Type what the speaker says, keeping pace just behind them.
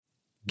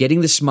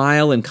Getting the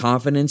smile and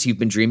confidence you've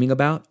been dreaming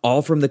about,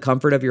 all from the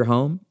comfort of your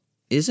home,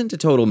 isn't a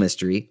total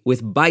mystery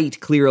with Byte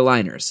clear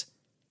aligners.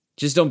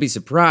 Just don't be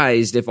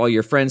surprised if all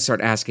your friends start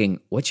asking,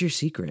 "What's your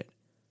secret?"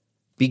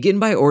 Begin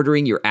by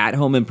ordering your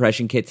at-home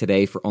impression kit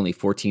today for only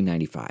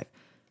 $14.95.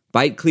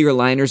 Byte clear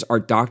aligners are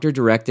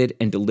doctor-directed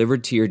and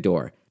delivered to your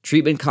door.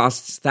 Treatment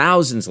costs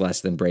thousands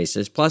less than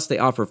braces, plus they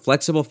offer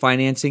flexible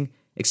financing,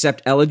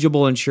 accept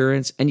eligible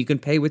insurance, and you can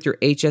pay with your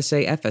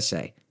HSA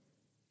FSA.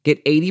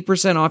 Get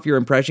 80% off your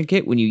impression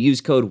kit when you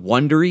use code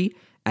WONDERY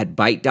at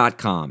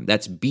Byte.com.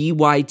 That's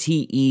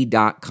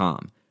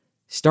BYTE.com.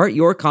 Start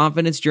your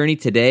confidence journey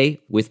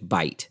today with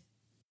Byte.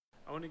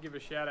 I want to give a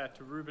shout out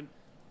to Ruben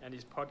and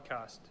his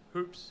podcast,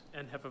 Hoops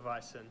and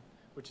Hefeweizen,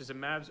 which is a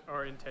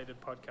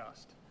Mavs-orientated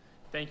podcast.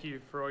 Thank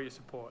you for all your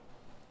support.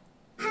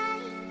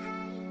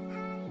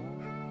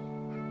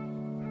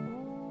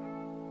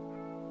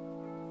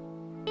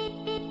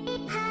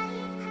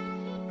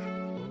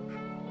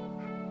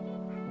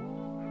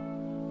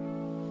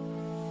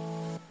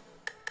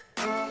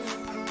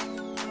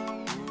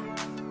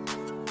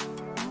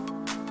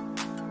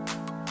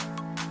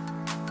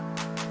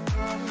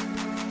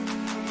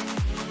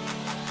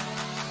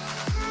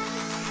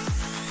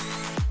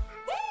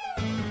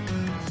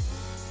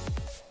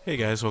 Hey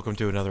guys, welcome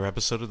to another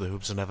episode of the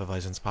Hoops and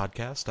Hefeweizen's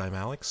podcast. I'm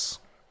Alex.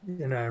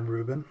 And I'm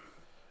Ruben.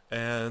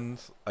 And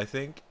I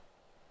think,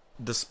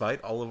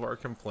 despite all of our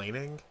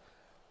complaining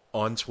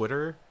on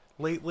Twitter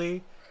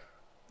lately,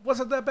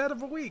 wasn't that bad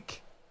of a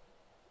week.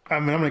 I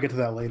mean, I'm going to get to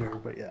that later,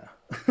 but yeah.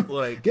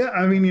 Like, yeah,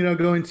 I mean,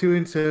 going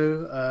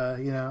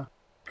 2-2,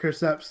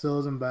 Kristaps still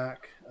isn't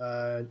back.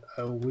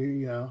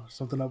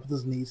 Something up with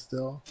his knee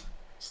still.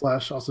 /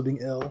 also being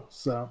ill,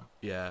 so.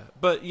 Yeah,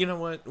 but you know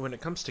what? When it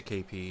comes to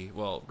KP,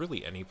 well,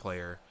 really any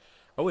player,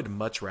 I would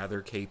much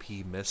rather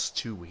KP miss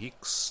 2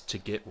 weeks to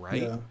get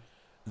right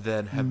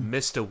than have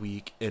missed a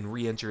week and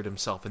re-injured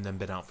himself and then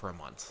been out for a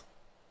month.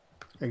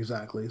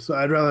 Exactly. So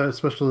I'd rather,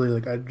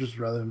 I'd just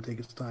rather him take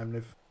his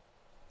time.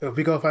 If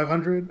we go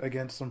 500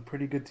 against some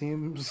pretty good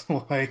teams,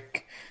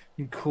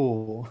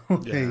 cool.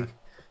 Yeah.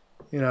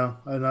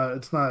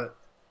 It's not.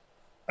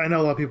 I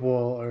know a lot of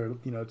people are,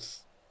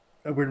 it's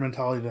a weird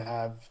mentality to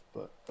have,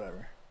 but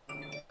whatever.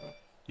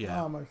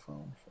 Yeah. Oh, my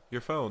phone. Your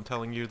phone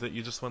telling you that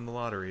you just won the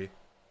lottery.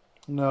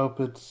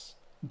 Nope, it's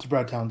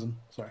Brad Townsend.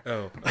 Sorry.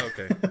 Oh,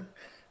 okay.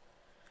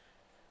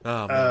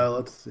 Oh, man.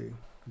 Let's see.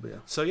 But yeah.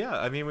 So yeah,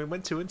 I mean, we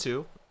went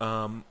 2-2.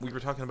 We were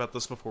talking about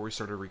this before we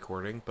started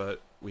recording,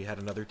 but we had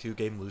another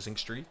 2-game losing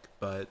streak.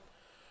 But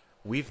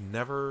we've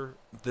never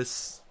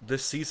this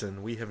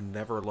season we have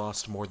never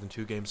lost more than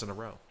 2 games in a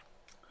row.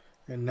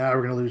 And now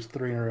we're gonna lose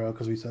 3 in a row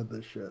because we said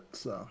this shit.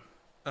 So.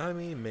 I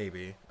mean,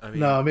 maybe.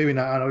 No, maybe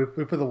not. I know we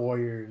put the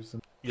Warriors.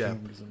 And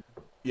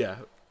yeah.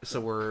 So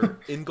we're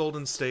in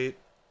Golden State.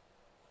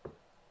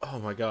 Oh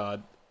my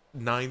God,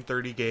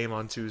 9:30 game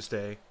on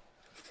Tuesday.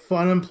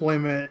 Fun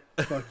employment.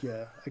 Fuck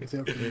yeah, I can say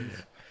it for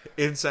this.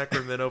 In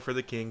Sacramento for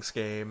the Kings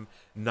game,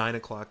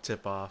 9:00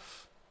 tip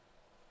off,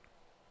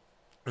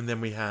 and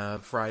then we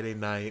have Friday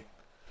night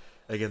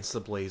against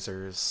the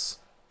Blazers,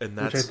 and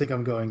that's which I think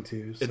I'm going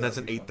to. So and that's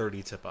an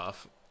 8:30 tip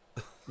off.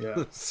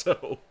 Yeah.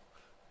 So.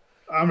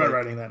 I'm not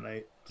riding that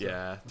night. So.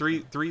 Yeah,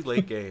 three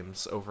late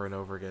games over and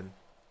over again.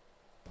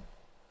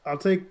 I'll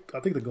take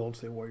the Golden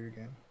State Warrior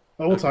game.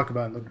 Oh, we'll talk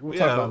about it. We'll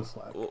talk about it in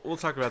Slack. We'll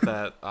talk about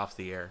that off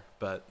the air,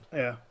 but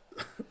yeah.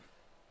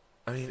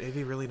 I mean, it'd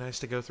be really nice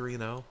to go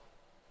 3-0,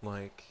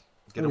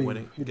 get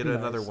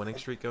another winning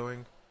streak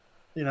going.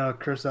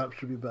 Kristaps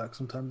should be back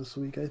sometime this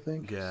week, I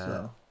think. Yeah.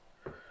 So.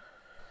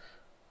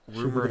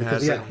 Rumor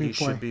has it he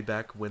should be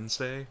back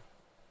Wednesday.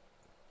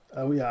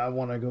 Oh yeah, I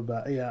want to go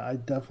back. Yeah, I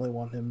definitely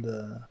want him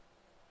to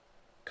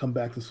come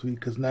back this week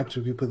because next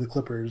week we play the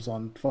Clippers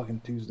on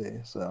fucking Tuesday.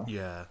 So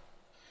yeah,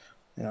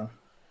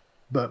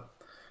 but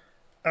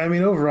I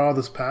mean, overall,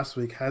 this past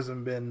week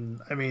hasn't been.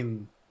 I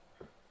mean,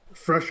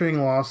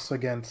 frustrating loss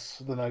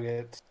against the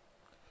Nuggets,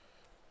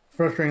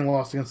 frustrating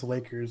loss against the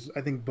Lakers.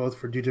 I think both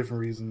for 2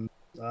 different reasons.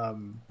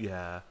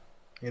 Yeah,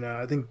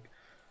 I think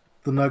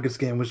the Nuggets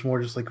game was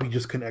more just we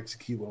just couldn't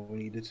execute what we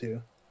needed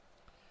to.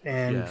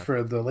 And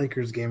for the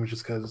Lakers game, it's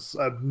just because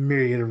a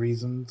myriad of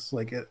reasons,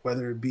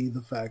 whether it be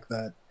the fact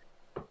that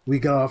we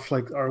got off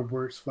our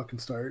worst fucking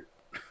start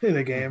in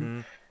a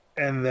game,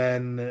 and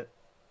then,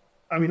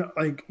 I mean,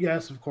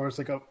 yes, of course,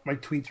 my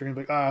tweets are gonna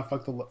be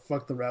fuck the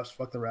refs,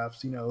 but the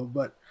refs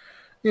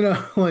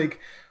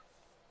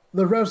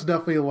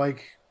definitely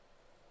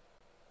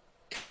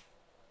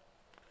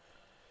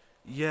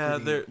yeah,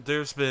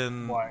 there's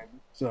been wide,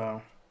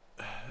 so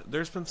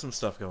there's been some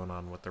stuff going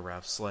on with the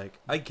refs.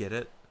 I get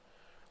it.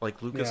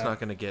 Luka's not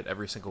going to get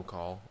every single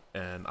call,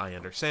 and I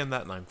understand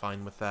that, and I'm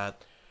fine with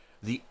that.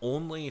 The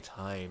only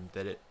time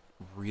that it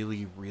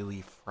really,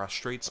 really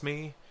frustrates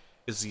me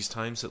is these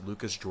times that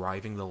Luka's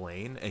driving the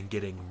lane and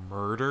getting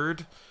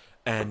murdered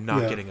and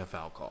not getting a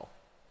foul call.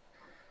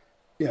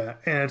 Yeah,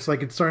 and it's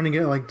it's starting to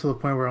get to the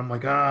point where I'm I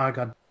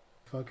got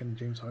fucking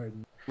James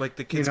Harden. The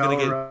kid's going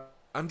to get...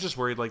 I'm just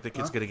worried the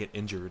kid's going to get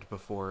injured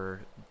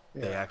before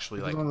they actually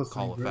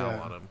call a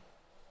foul on him.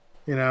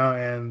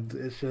 and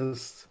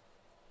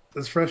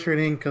it's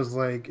frustrating because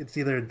like it's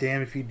either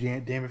damn if you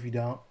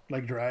don't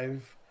like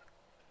drive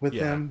with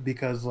Yeah. him,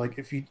 because like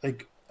if you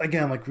like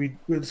again like we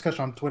discussed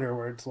on Twitter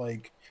where it's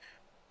like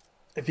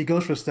if he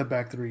goes for a step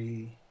back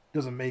three,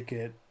 doesn't make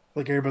it,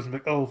 like everybody's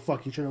like, oh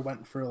fuck, he should have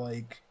went for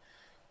like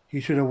he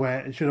should have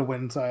went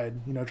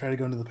inside, try to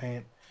go into the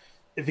paint.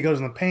 If he goes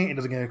in the paint and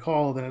doesn't get a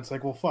call, then it's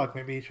like, well fuck,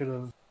 maybe he should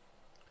have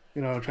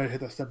tried to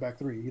hit that step back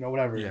three,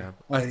 whatever. Yeah,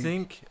 like,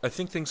 I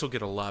think things will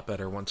get a lot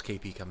better once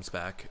KP comes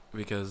back,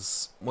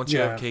 because once you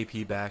Yeah. have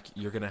KP back,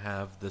 you're gonna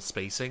have the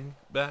spacing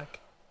back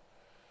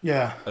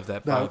yeah, of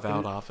that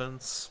 5-out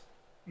offense.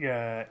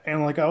 Yeah,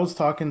 and like I was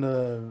talking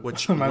to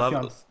Which my love,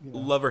 fiance,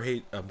 love or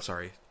hate. I'm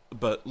sorry,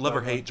 but love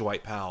or No, no. hate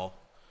Dwight Powell.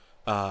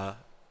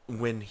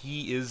 When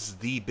he is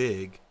the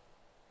big,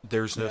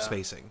 there's no Yeah.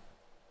 spacing.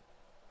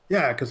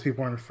 Yeah, because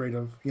people aren't afraid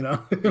of Yeah,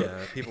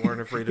 people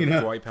aren't afraid of You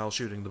know? Dwight Powell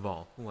shooting the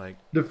ball. Like,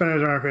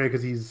 defenders aren't afraid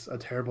because he's a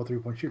terrible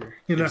 3-point shooter.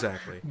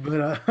 exactly.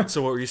 But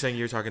So what were you saying?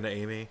 You were talking to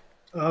Amy?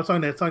 I was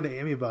talking to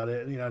Amy about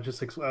it.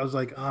 Just like I was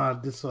like,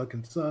 this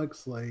fucking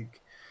sucks.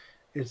 Like,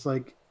 it's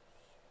like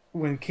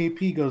when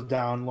KP goes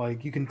down,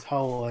 like you can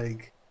tell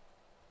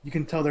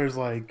there's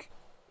like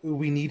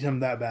we need him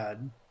that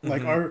bad.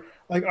 Like Mhm.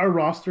 our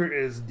roster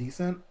is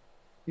decent.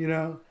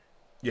 Yeah.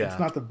 It's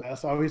not the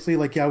best, obviously.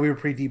 Like, yeah, we were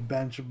pretty deep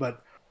bench,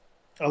 but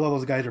a lot of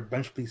those guys are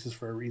bench pieces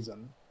for a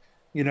reason.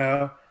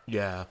 Yeah.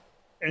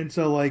 And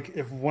so, like,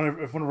 if one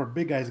of our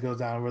big guys goes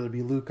down, whether it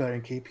be Luka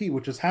and KP,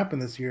 which has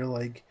happened this year,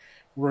 like,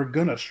 we're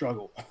gonna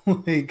struggle.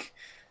 like,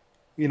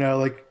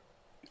 like,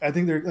 I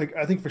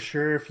think for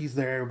sure if he's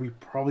there, we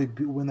probably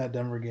win that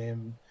Denver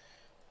game.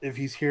 If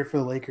he's here for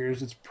the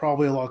Lakers, it's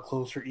probably a lot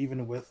closer,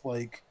 even with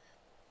like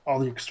all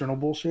the external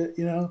bullshit.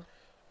 Yeah.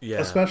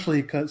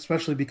 Especially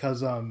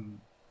because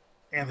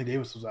Anthony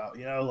Davis was out.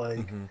 Like,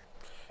 Mhm.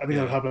 I think Yeah.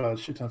 it would help out a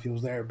shit ton if he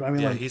was there. But I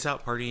mean, Yeah, like, he's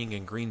out partying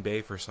in Green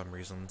Bay for some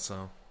reason.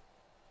 So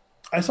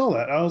I saw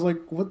that. I was like,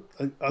 "What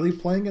are they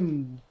playing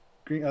in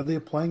Green? Are they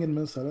playing in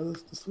Minnesota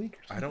this week?"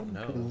 Or I don't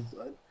know.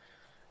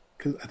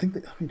 Because I think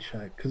let me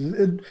check,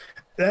 because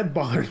that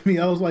bothered me.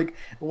 I was like,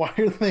 "Why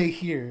are they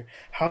here?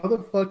 How the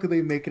fuck do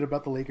they make it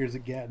about the Lakers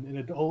again in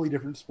a totally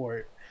different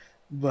sport?"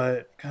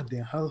 But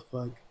goddamn, how the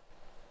fuck?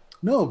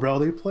 No, bro,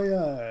 they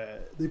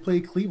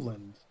play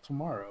Cleveland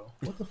tomorrow.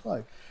 What the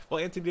fuck? Well,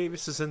 Anthony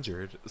Davis is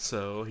injured,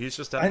 so he's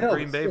just out I in know,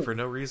 Green Bay still. for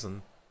no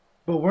reason.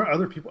 But weren't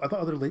other people? I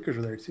thought other Lakers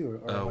were there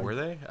too. Or, Oh, like, were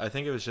they? I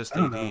think it was just I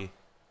don't AD. know.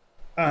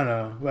 I don't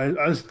know, but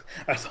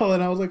I saw that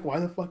and I was like, why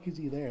the fuck is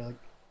he there? Like,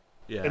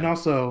 Yeah. and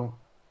also,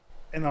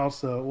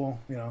 well,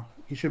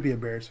 he should be a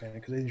Bears fan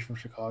because he's from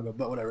Chicago,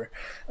 but whatever.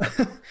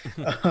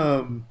 I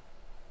don't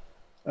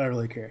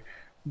really care.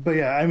 But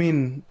yeah, I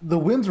mean, the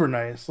wins were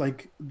nice.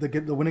 Like the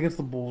win against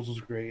the Bulls was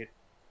great.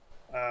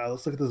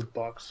 Let's look at this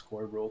box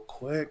score real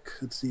quick.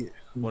 Let's see.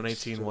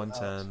 118,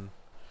 110.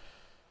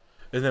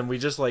 And then we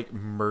just like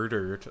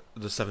murdered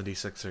the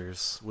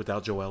 76ers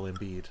without Joel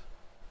Embiid.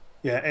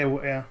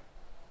 Yeah,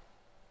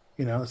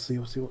 yeah. Let's see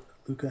what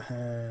Luka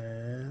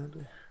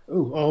had.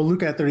 Oh,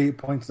 Luka had 38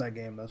 points that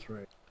game. That's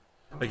right.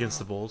 Against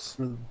the Bulls.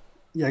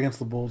 Yeah, against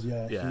the Bulls.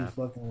 Yeah, Yeah. he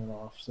fucking went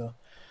off. So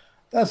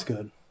that's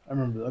good. I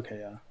remember. Okay,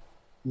 yeah.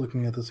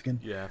 Looking at this again.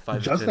 Yeah,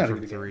 5 to Justin 10 had a from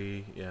good game.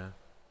 3. Yeah.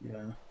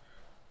 Yeah.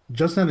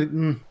 Justin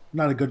had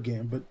not a good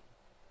game, but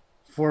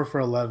 4 for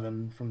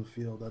 11 from the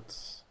field.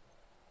 That's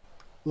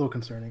a little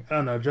concerning. I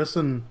don't know.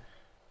 Justin,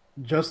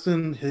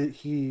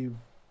 he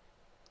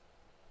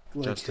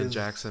like Justin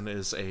Jackson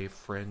is a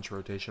fringe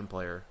rotation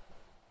player,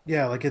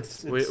 Yeah, like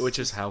it's which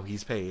is how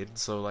he's paid.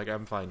 So like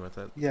I'm fine with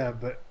it. yeah,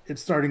 but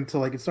it's starting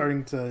to it's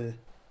starting the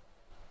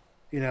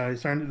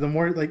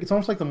more like it's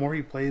almost like the more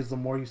he plays, the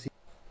more you see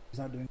he's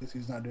not doing this,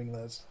 he's not doing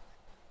this.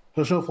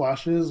 He'll show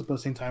flashes, but at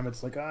the same time,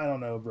 it's like, I don't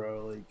know,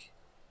 bro. Like,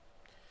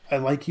 I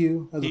like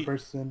you as a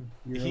person.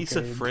 He's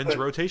okay, a fringe but-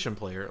 rotation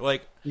player.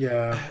 Like,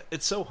 Yeah,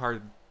 it's so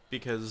hard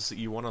because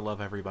you want to love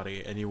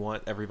everybody and you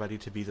want everybody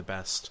to be the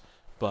best.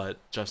 But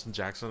Justin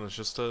Jackson is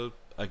just a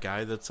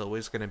guy that's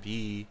always going to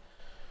be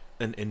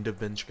an end of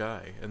bench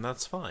guy, and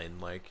that's fine.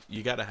 Like,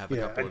 you got to have a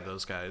Yeah, couple of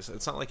those guys.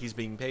 It's not like he's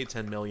being paid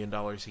 $10 million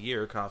a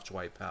year, cough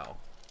Dwight Powell.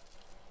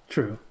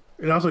 true.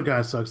 It also kind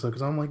of sucks though,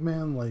 because I'm like,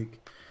 man, like,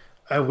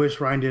 I wish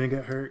Ryan didn't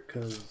get hurt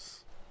because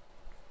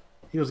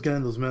he was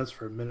getting those minutes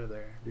for a minute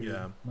there. Dude.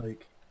 Yeah.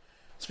 Like,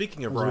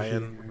 Speaking of I was wishing he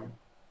Ryan, didn't get hurt.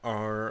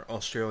 our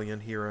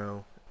Australian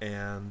hero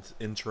and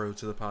intro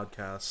to the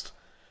podcast,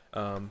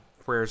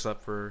 prayers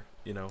up for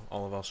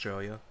all of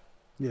Australia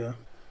Yeah.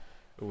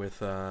 with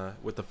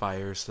the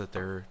fires that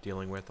they're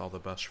dealing with, all the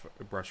brush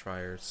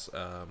fires.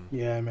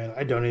 Yeah, man,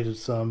 I donated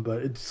some,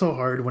 but it's so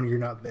hard when you're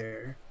not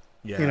there.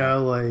 Yeah,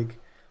 Like,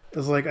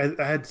 it's like I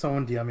had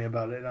someone DM me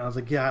about it, and I was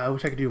like, yeah, I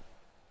wish I could do.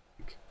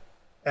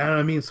 And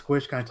I mean,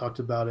 Squish kind of talked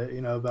about it,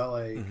 about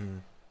like Mhm.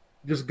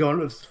 just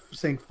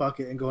saying fuck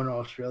it and going to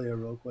Australia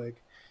real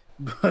quick.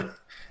 But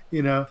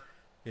yeah.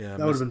 that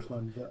would have been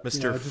fun. But,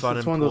 Mr. it's one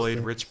of those Fun-Employed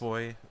things. Rich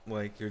Boy,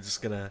 like you're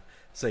just gonna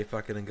say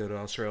fuck it and go to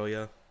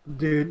Australia.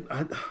 Dude,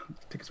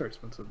 tickets are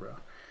expensive, bro.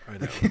 I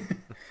know.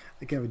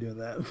 I can't be doing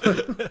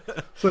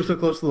that. So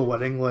close to the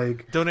wedding,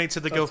 like donate to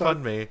the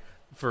GoFundMe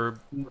for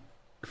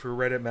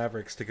Reddit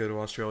Mavericks to go to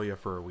Australia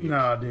for a week.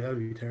 No, dude, that'd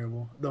be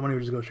terrible. The money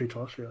would just go straight to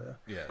Australia.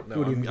 Yeah,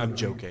 no, I'm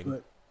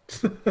joking.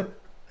 But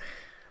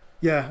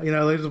yeah,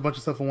 there's a bunch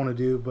of stuff I want to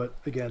do, but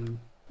again,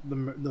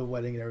 the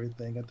wedding and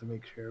everything, got to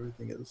make sure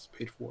everything is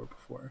paid for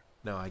before.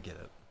 No, I get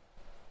it.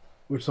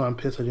 Which, so I'm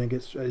pissed I didn't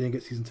get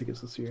season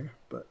tickets this year,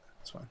 but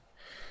it's fine.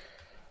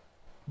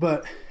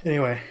 But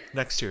anyway,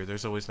 next year.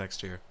 There's always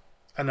next year.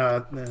 I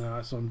know.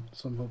 That's what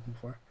I'm hoping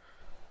for.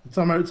 It's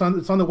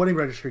on the wedding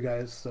registry,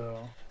 guys. So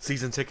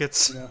season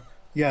tickets.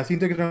 Yeah, season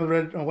tickets are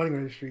on the wedding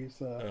registry.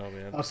 So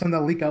man, I'll send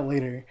that link out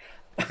later.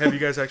 Have you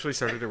guys actually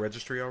started a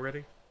registry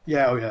already?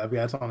 Yeah,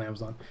 it's on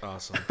Amazon.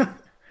 Awesome.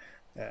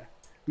 Yeah,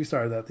 we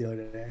started that the other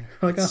day.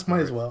 Like,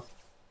 might as well.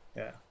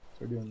 Yeah, so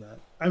we're doing that.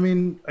 I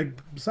mean,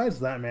 besides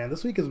that, man,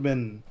 this week has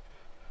been.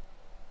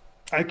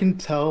 I can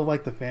tell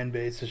like the fan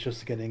base is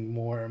just getting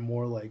more and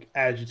more like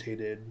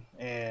agitated,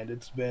 and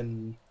it's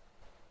been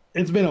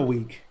a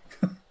week.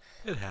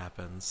 It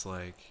happens,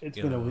 like it's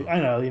been a week. I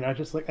know,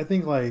 just like I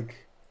think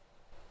like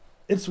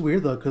it's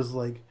weird though, because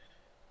like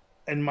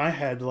in my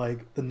head,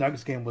 like the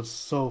Nuggets game was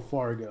so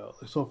far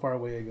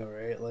away ago,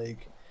 right?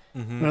 Like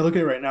when I look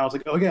at it right now, it's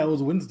like, oh yeah, it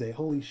was Wednesday.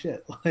 Holy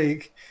shit!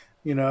 Like,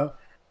 and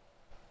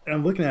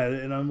I'm looking at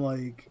it and I'm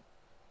like,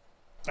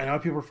 I know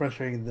people were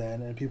frustrated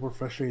then, and people were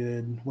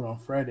frustrated when on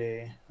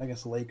Friday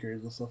against the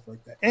Lakers and stuff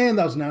like that, and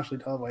that was a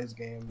nationally televised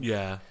game.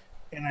 Yeah,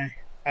 and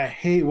I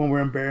hate when we're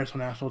embarrassed on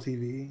national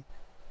TV.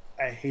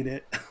 I hate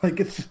it. Like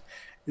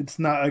it's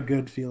not a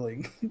good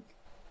feeling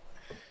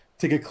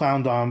to get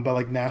clowned on by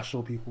like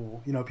national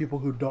people. People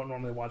who don't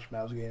normally watch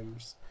Mavs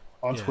games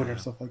on Twitter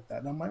and stuff like that.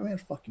 And I'm like, man,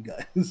 fuck you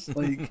guys.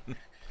 Like,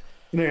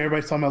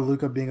 everybody's talking about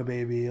Luka being a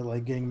baby,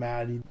 like getting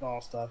mad and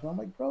all stuff. And I'm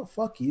like, bro,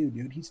 fuck you,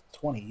 dude. He's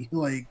 20.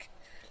 Like,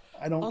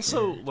 I don't.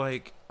 Also, care.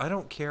 like, I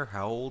don't care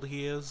how old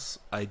he is.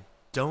 I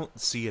don't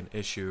see an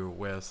issue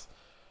with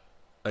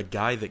a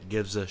guy that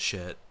gives a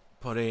shit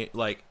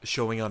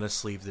showing on his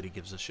sleeve that he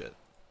gives a shit.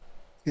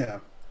 Yeah,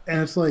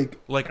 and it's like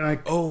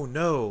oh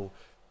no,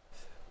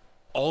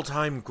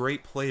 all-time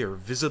great player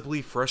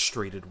visibly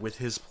frustrated with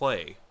his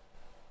play.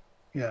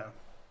 Yeah,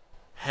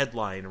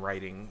 headline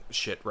writing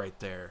shit right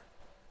there.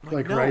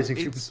 Like no, rising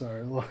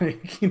superstar.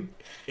 Like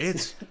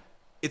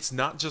it's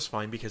not just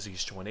fine because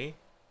he's 20.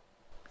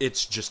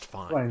 It's just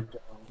fine.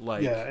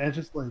 Like yeah, and it's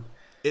just like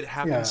it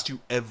happens to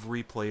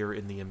every player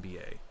in the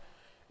NBA.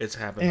 It's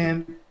happened.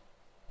 And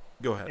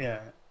go ahead.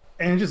 Yeah,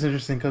 and it's just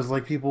interesting because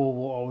like people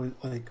will always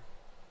like.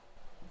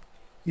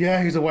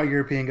 Yeah, he's a white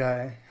European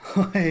guy.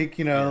 Like,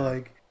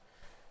 like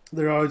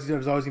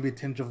there's always gonna be a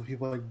tinge of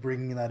people like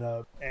bringing that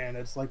up, and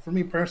it's like for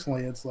me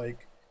personally, it's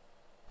like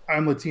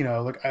I'm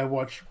Latino. Like I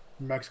watch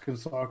Mexican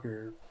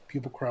soccer.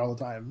 People cry all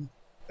the time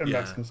in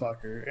Mexican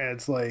soccer, and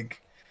it's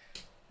like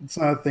it's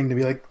not a thing to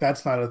be like.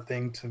 That's not a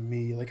thing to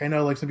me. Like I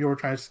know like some people were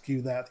trying to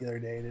skew that the other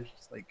day, and it's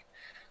just like,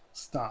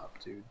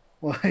 stop, dude.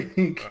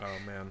 Like,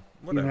 oh man,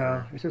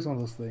 whatever. It's just one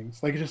of those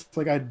things. Like, it's just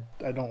like I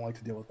don't like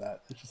to deal with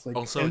that. It's just like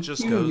also it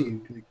just goes.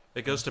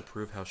 It goes to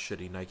prove how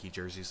shitty Nike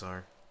jerseys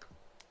are.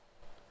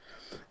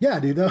 Yeah,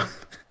 dude.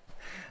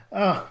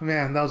 Oh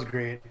man, that was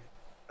great.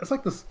 It's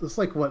like this. It's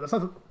like what? That's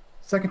not the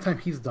second time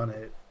he's done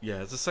it.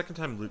 Yeah, it's the second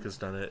time Luka's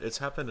done it. It's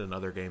happened in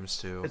other games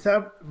too.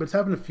 But it's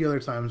happened a few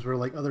other times where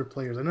like other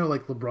players. I know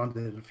like LeBron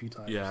did it a few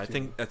times. Yeah, I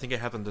think it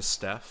happened to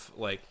Steph.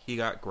 Like he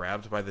got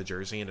grabbed by the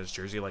jersey and his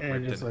jersey like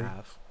ripped in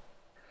half.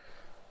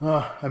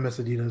 Oh, I miss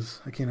Adidas.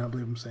 I cannot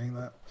believe I'm saying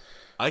that.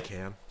 I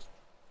can.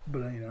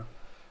 But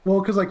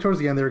well, because like towards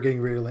the end they were getting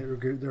really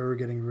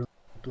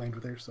blamed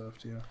with their stuff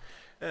too.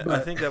 But I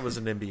think that was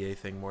an NBA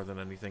thing more than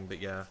anything.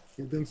 But yeah.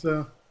 You think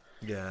so?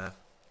 Yeah.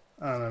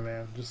 I don't know,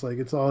 man. Just like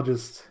it's all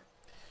just.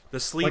 The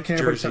sleeved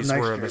jerseys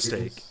were a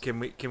mistake. Can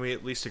we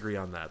at least agree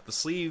on that? The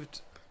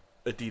sleeved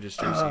Adidas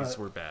jerseys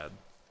were bad.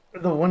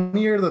 The 1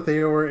 year that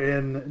they were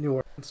in New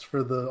Orleans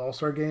for the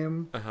All-Star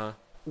game.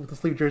 With the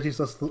sleeve jerseys,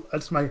 that's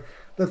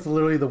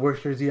literally the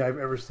worst jersey I've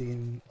ever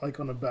seen,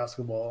 like on a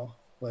basketball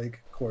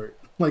court.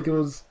 Like it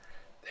was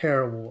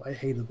terrible. I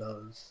hated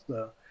those.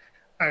 So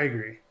I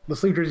agree. The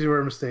sleeve jerseys were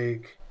a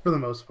mistake for the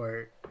most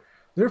part.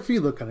 Their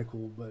feet look kind of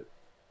cool, but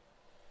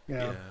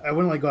I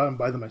wouldn't go out and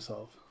buy them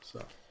myself. So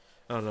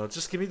I don't know.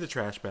 Just give me the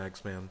trash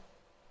bags, man.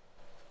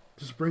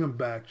 Just bring them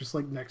back. Just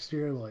like next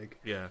year,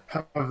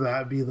 have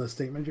that be the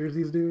statement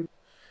jerseys, dude.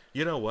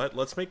 You know what?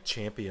 Let's make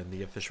Champion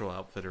the official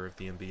outfitter of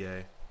the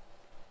NBA.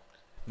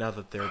 Now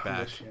that they're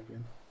back.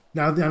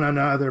 Now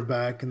they're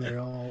back and they're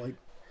all like,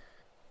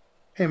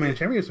 hey man,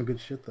 Champion has some good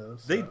shit though.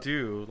 So. They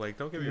do. Like,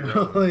 don't get me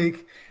wrong.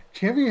 Like,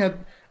 Champion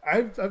had,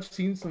 I've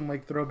seen some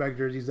like throwback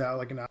jerseys out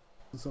like in outlets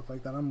and stuff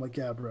like that. I'm like,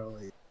 yeah, bro.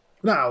 Like,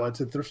 not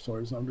outlets, at thrift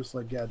stores. And I'm just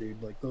like, yeah,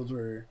 dude. Like those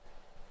are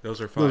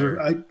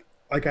fire.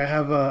 I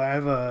have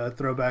a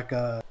throwback.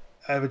 I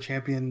have a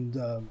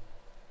Champion.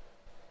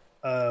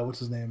 What's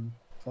his name?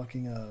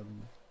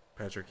 Fucking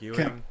Patrick Ewing.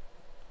 Kemp.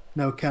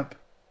 No, Kemp.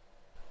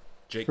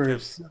 Jake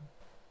Kemp.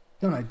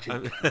 No, not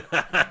Jake.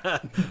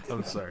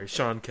 I'm sorry,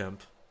 Sean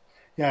Kemp.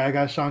 Yeah, I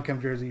got a Sean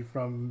Kemp jersey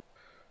from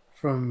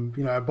from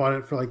I bought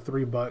it for like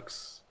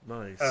 $3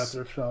 Nice. at a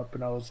thrift shop,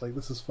 and I was like,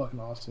 this is fucking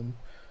awesome.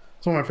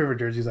 It's one of my favorite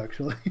jerseys,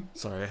 actually.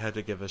 Sorry, I had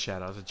to give a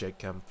shout out to Jake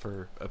Kemp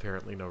for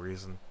apparently no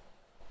reason.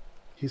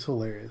 He's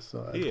hilarious.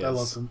 So He I is.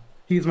 love him.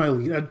 He's my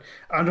lead.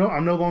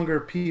 I'm no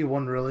longer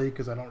P1 really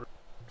because I don't really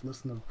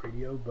listen to the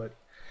radio, but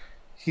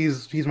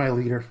he's my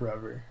leader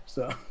forever.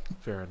 So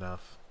Fair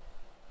enough.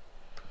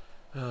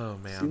 Oh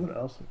man.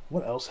 see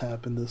what else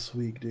happened this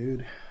week,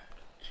 dude.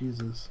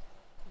 Jesus.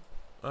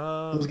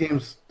 Those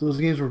games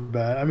were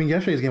bad. I mean,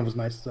 yesterday's game was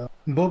nice though.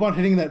 Boban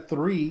hitting that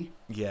 3,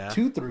 Yeah.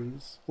 2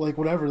 threes, like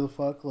whatever the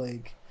fuck,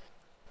 like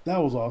that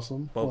was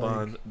awesome.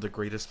 Boban, like, the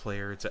greatest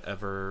player to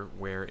ever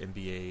wear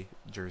NBA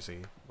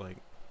jersey, like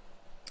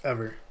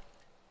ever.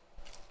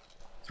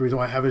 That's the reason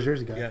why I have his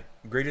jersey, guy. yeah,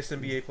 greatest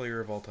NBA player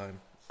of all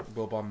time,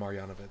 Boban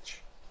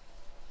Marjanovic.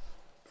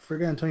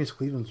 Forget Antonius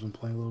Cleveland's been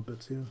playing a little bit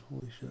too.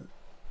 Holy shit.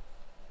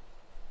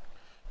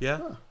 Yeah.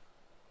 Huh.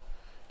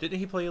 Didn't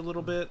he play a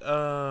little bit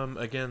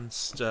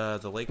against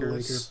the Lakers?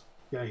 Lakers.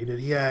 Yeah, he did.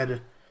 He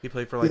had He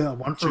played for like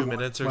 1 for 2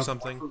 minutes or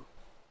something.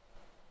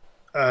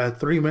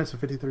 3 minutes and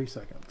 53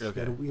 seconds.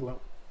 Okay. He went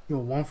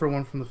 1 for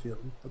 1 from the field.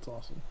 That's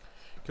awesome.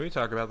 Can we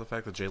talk about the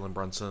fact that Jalen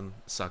Brunson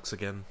sucks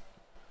again?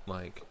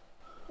 Like,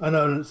 I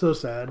know, it's so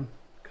sad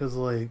because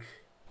like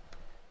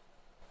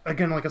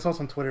again, like I saw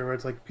some Twitter where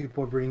it's like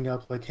people were bringing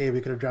up like, hey,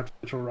 we could have drafted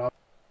Mitchell Robinson.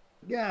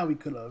 Yeah, we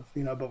could have,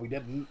 but we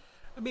didn't.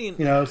 I mean,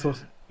 So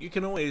you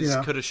can always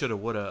coulda, shoulda,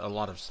 woulda a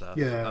lot of stuff.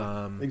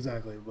 yeah,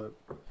 exactly. But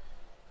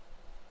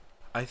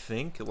I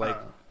think like.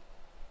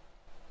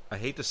 I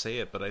hate to say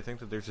it, but I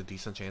think that there's a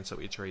decent chance that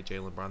we trade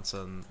Jalen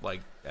Brunson by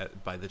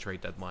the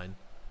trade deadline.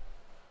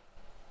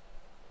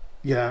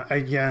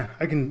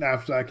 I can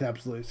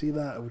absolutely see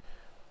that. I would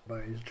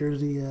buy his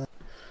jersey.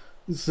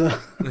 So,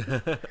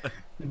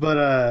 but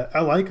I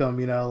like him.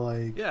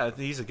 Like Yeah,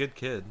 he's a good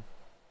kid.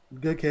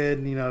 good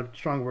kid.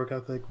 Strong work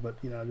ethic.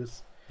 But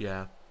just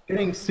Yeah,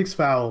 getting 6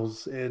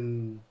 fouls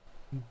in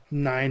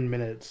 9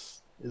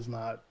 minutes is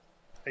not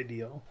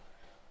ideal.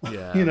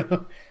 yeah.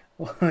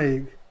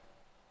 Like.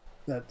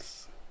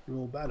 That's a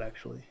little bad,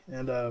 actually.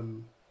 And, I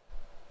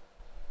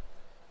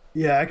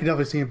can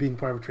definitely see him being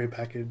part of a trade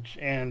package.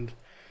 And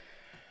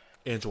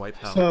Dwight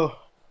Powell. so,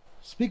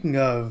 speaking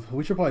of,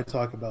 we should probably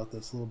talk about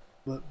this a little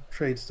bit,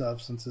 trade stuff,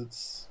 since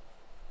it's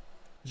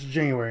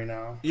January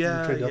now.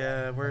 Yeah, Trade yeah,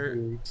 deadline in we're-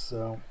 3 weeks,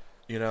 so,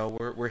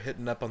 we're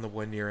hitting up on the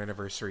 1-year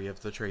anniversary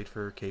of the trade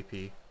for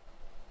KP.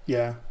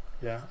 yeah.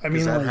 I Because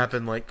mean, that like,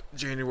 happened like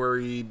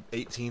January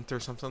 18th or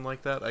something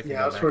like that. I can yeah,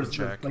 go it's back towards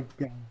and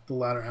check. the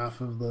latter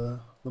half of the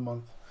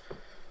month.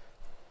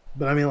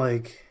 But I mean,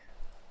 like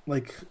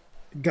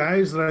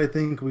guys that I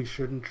think we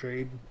shouldn't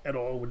trade at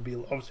all would be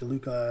obviously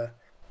Luka,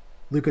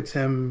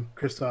 Tim,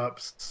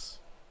 Kristaps.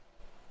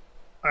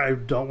 I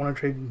don't want to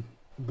trade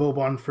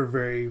Boban for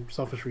very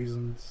selfish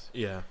reasons.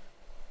 Yeah.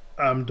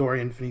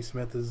 Dorian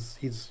Finney-Smith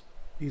he's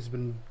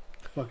been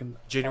fucking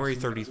January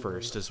awesome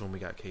 31st is when we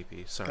got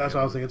KP. Sorry. That's what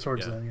I was thinking.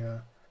 Towards then, yeah.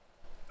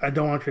 I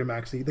don't want to trade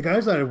Maxey. The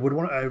guys that I would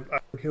want, I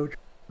would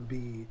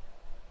be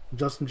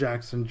Justin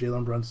Jackson,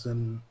 Jalen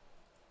Brunson,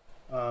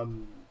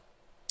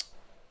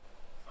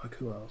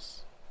 who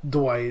else?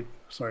 Dwight.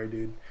 Sorry,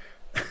 dude.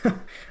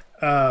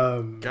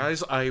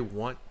 Guys I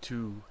want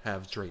to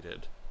have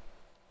traded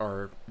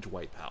are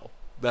Dwight Powell.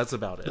 That's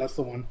about it. That's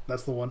the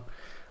one.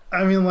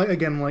 I mean,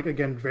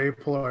 again, very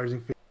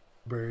polarizing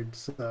bird.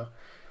 So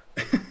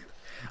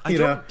I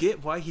don't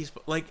get why he's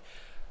like.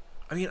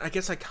 I mean, I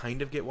guess I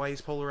kind of get why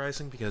he's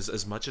polarizing, because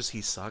as much as he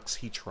sucks,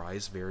 he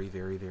tries very,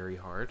 very, very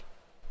hard.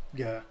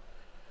 yeah,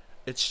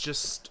 It's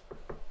just,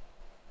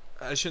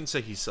 I shouldn't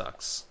say he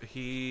sucks.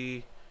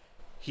 He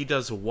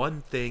does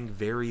one thing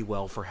very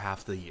well for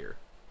half the year.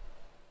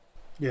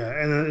 yeah,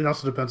 and it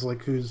also depends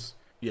like who's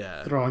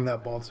Yeah. throwing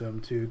that ball to him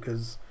too,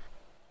 because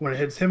when it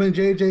hits him and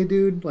JJ,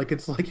 dude, like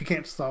it's like you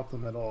can't stop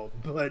them at all.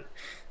 But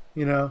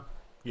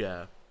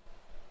Yeah.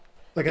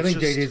 like I It's think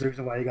just- JJ's the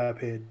reason why he got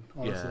paid.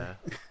 Honestly. Yeah.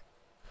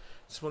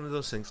 It's one of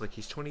those things, like,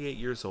 he's 28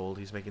 years old,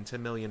 he's making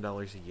 $10 million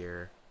a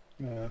year.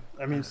 Yeah,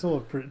 I mean, it's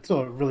still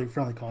a really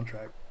friendly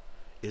contract.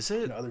 Is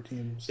it? Other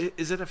teams,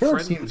 Is it a for friend?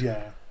 other teams,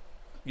 yeah.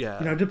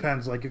 Yeah. It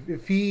depends. Like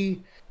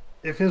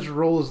if his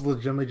role is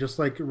legitimately just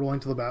like rolling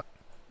to the bat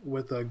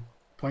with a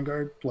point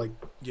guard, like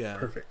Yeah.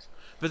 perfect.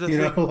 But the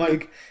thing,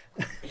 like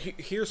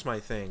here's my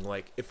thing.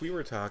 Like, if we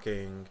were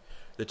talking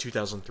the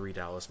 2003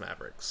 Dallas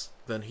Mavericks,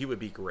 then he would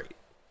be great.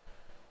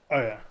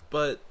 oh yeah,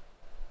 But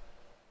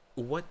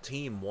what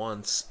team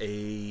wants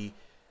a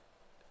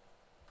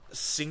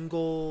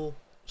single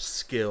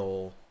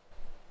skill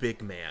big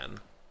man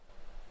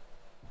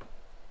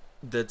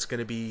that's going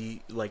to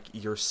be like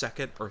your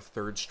second or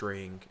third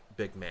string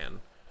big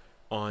man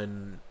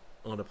on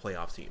a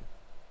playoff team?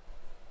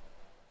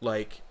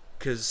 Like,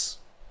 because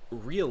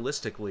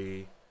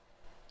realistically,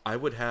 I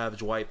would have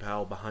Dwight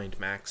Powell behind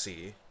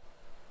Maxey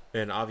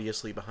and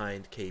obviously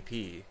behind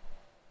KP.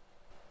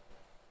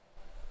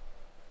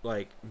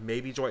 Like,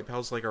 maybe Dwight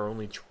Powell's like our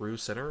only true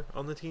center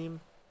on the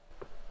team,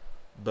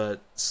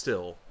 but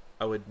still,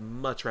 I would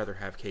much rather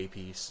have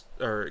KP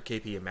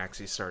and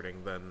Maxey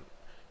starting than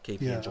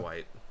KP Yeah. and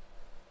Dwight.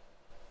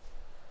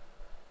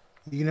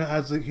 You know,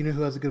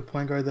 who has a good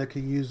point guard that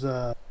could use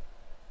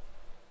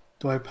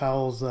Dwight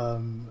Powell's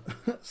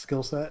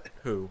skill set?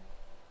 Who?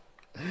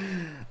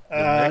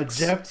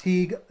 Jeff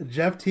Teague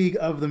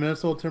of the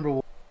Minnesota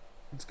Timberwolves.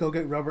 Let's go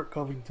get Robert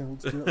Covington.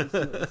 Let's do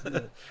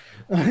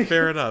it.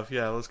 Fair enough.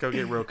 Yeah, let's go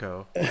get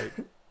Rocco.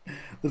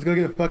 Let's go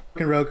get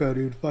fucking Rocco,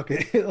 dude. Fuck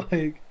it.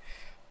 Like,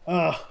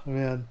 oh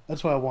man,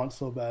 that's what I want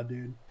so bad,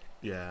 dude.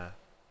 Yeah.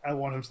 I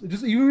want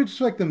him even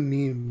just like the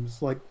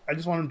memes. Like, I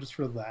just want him just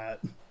for that.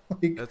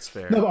 Like, that's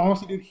fair. No, but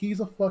honestly, dude, he's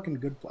a fucking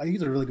good player.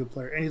 He's a really good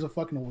player, and he's a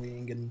fucking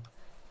wing, and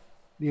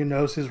he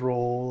knows his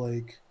role.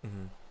 Like,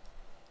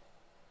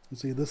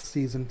 let's see, this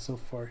season so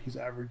far, he's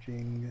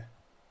averaging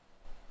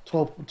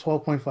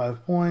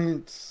 12.5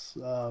 points,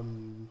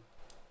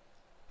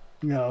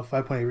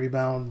 5.8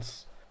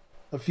 rebounds,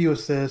 a few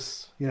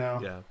assists,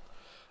 Yeah.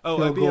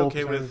 Oh, I'd be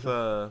okay with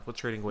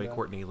trading away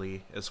Courtney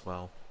Lee as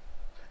well.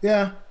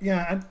 Yeah.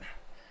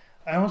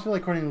 I almost feel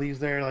like Courtney Lee's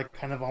there, like,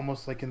 kind of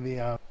almost like in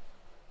the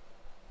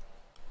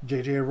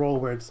JJ role,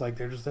 where it's like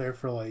they're just there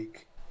for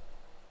like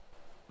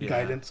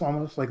guidance,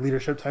 almost like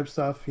leadership type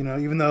stuff,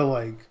 even though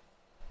like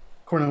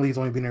Courtney Lee's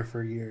only been there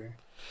for a year,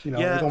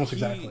 like almost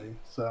exactly.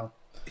 So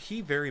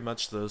he very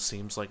much though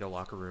seems like a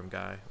locker room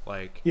guy,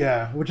 like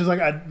which is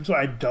like I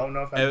don't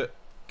know if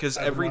because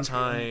every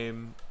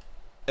time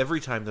the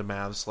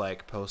Mavs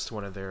like post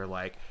one of their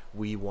like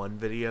we won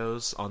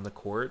videos on the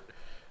court,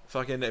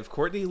 fucking if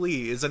Courtney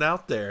Lee isn't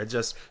out there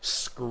just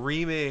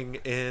screaming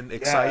in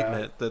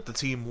excitement that the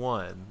team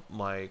won,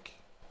 like,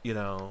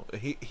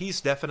 he's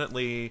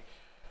definitely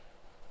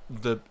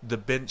the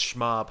bench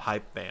mob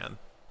hype man.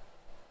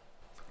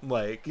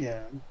 Like,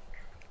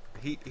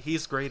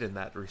 he's great in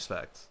that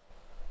respect.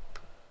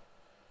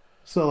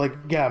 So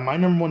like, my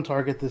number one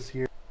target this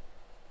year,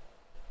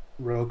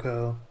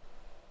 Rocco.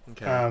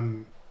 Okay.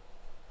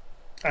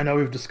 I know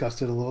we've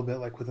discussed it a little bit,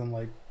 like within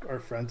like our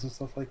friends and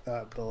stuff like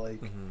that, but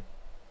like.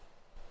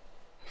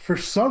 For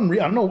some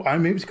reason, I don't know.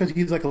 Maybe it's because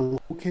he's like a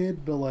little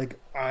kid, but like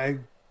I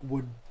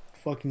would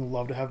fucking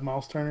love to have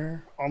Miles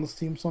Turner on this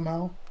team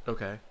somehow.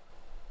 Okay.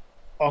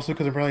 Also,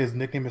 because apparently his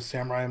nickname is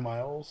Samurai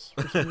Miles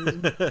for some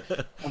reason.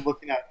 I'm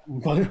looking at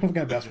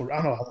basketball. I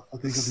don't know how the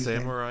fuck these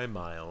Samurai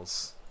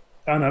Miles.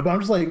 I don't know, but I'm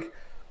just like,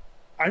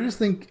 I just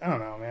think I don't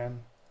know, man.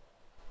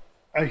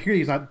 I hear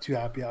he's not too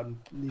happy out in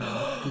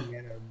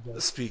Indiana.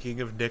 But... Speaking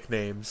of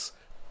nicknames,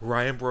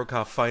 Ryan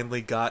Brokoff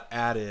finally got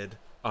added.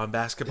 On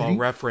Basketball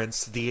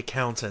Reference, the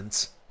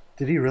accountant.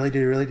 Did he really?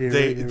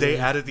 They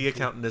added the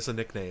accountant as a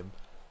nickname.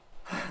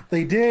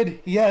 They did.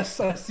 Yes,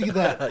 I see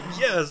that.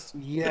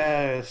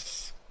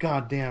 Yes.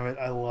 God damn it!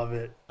 I love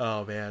it.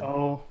 Oh man.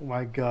 Oh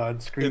my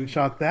god!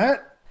 Screenshot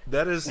that.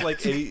 That is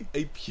like a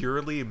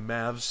purely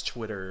Mavs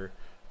Twitter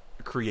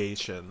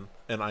creation,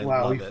 and I love it.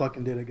 Wow, we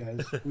fucking did it,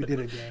 guys. We did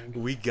it, gang.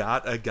 We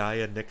got a guy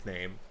a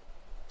nickname.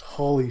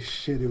 Holy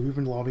shit! Dude, we've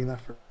been lobbying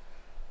that for.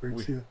 I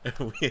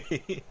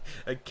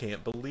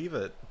can't believe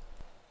it.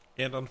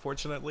 And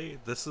unfortunately,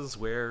 this is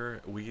where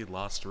we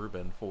lost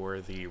Ruben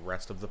for the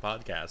rest of the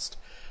podcast.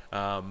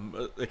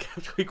 I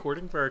kept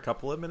recording for a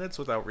couple of minutes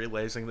without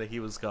realizing that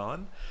he was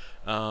gone.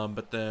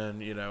 But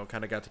then,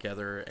 kind of got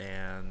together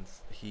and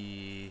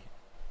he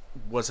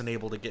wasn't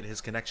able to get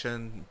his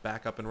connection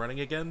back up and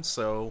running again.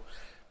 So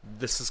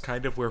this is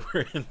kind of where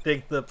we're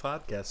ending the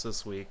podcast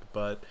this week.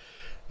 But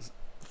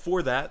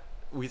for that,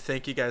 we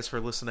thank you guys for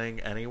listening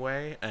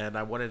anyway, and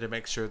I wanted to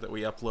make sure that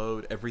we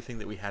upload everything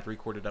that we had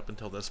recorded up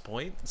until this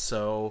point.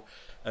 So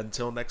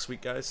until next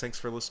week, guys, thanks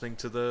for listening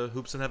to the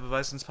Hoops and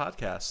Hefeweizens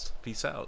podcast. Peace out.